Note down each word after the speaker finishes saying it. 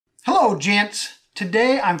Hello, gents.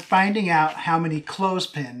 Today I'm finding out how many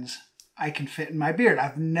clothespins I can fit in my beard.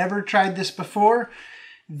 I've never tried this before.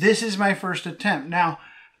 This is my first attempt. Now,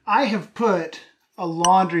 I have put a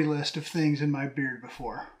laundry list of things in my beard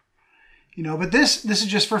before. You know, but this is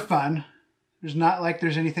just for fun. There's not like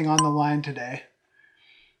there's anything on the line today.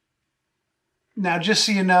 Now, just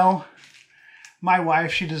so you know, my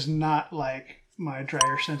wife, she does not like my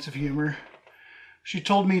drier sense of humor. She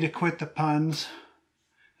told me to quit the puns.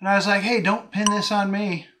 And I was like, hey, don't pin this on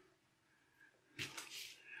me.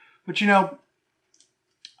 But you know,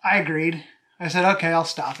 I agreed. I said, okay, I'll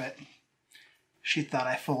stop it. She thought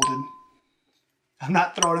I folded. I'm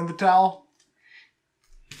not throwing in the towel.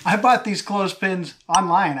 I bought these clothespins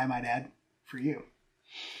online, I might add, for you.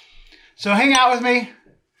 So hang out with me.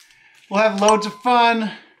 We'll have loads of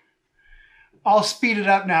fun. I'll speed it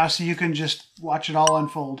up now so you can just watch it all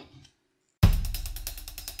unfold.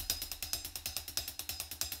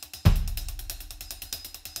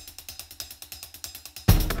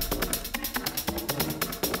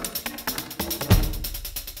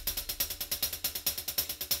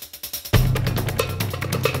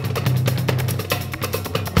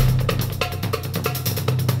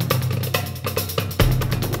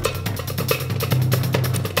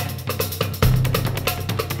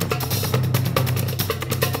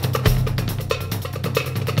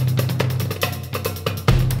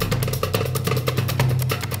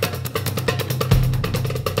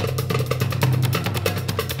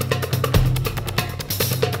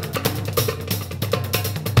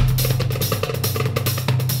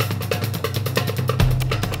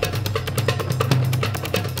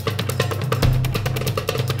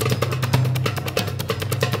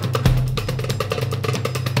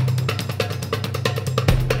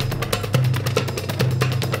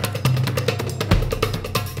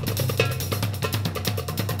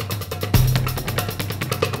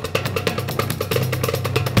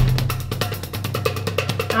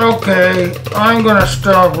 Okay, I'm gonna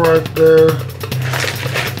stop right there.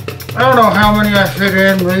 I don't know how many I fit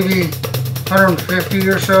in, maybe 150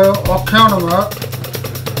 or so. I'll count them up.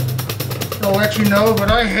 I'll let you know, but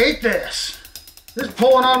I hate this. This is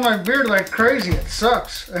pulling on my beard like crazy. It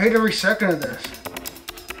sucks. I hate every second of this.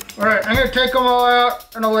 Alright, I'm gonna take them all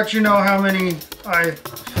out and I'll let you know how many I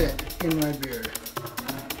fit in my beard.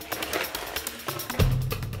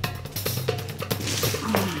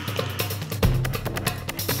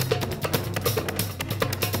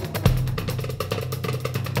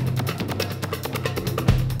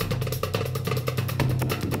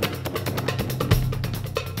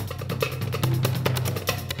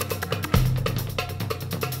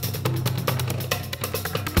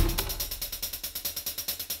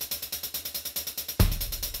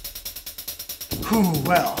 Whew,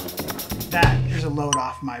 well, that is a load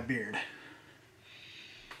off my beard.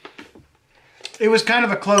 It was kind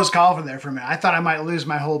of a close call for there for a minute. I thought I might lose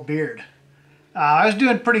my whole beard. I was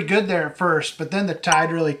doing pretty good there at first, but then the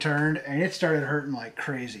tide really turned and it started hurting like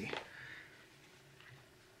crazy.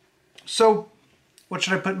 So, what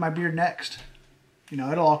should I put in my beard next? You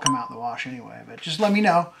know, it'll all come out in the wash anyway, but just let me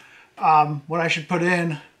know what I should put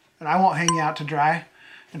in, and I won't hang you out to dry.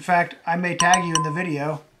 In fact, I may tag you in the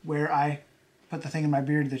video where I put the thing in my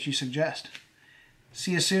beard that you suggest.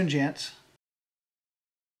 See you soon, gents.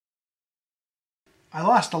 I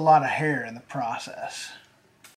lost a lot of hair in the process.